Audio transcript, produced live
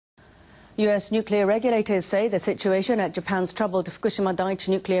U.S. nuclear regulators say the situation at Japan's troubled Fukushima Daiichi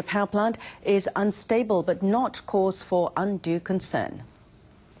nuclear power plant is unstable but not cause for undue concern.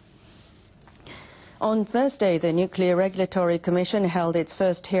 On Thursday, the Nuclear Regulatory Commission held its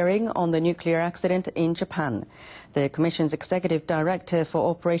first hearing on the nuclear accident in Japan. The Commission's Executive Director for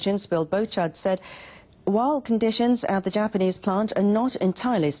Operations, Bill Borchardt, said while conditions at the Japanese plant are not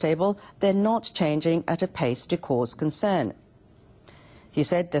entirely stable, they're not changing at a pace to cause concern. He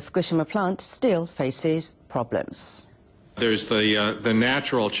said the Fukushima plant still faces problems. There's the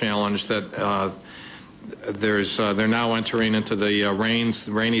natural challenge that they're now entering into the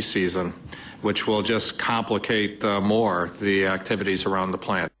rainy season, which will just complicate more the activities around the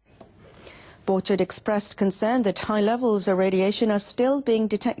plant. Borchardt expressed concern that high levels of radiation are still being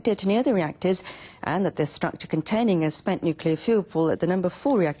detected near the reactors and that the structure containing a spent nuclear fuel pool at the number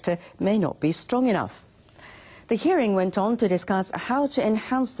 4 reactor may not be strong enough. The hearing went on to discuss how to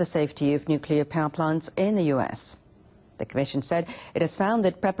enhance the safety of nuclear power plants in the U.S. The Commission said it has found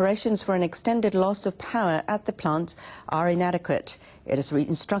that preparations for an extended loss of power at the plant are inadequate. It has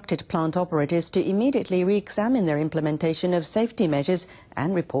instructed plant operators to immediately re-examine their implementation of safety measures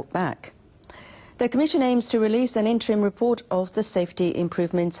and report back. The Commission aims to release an interim report of the safety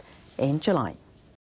improvements in July.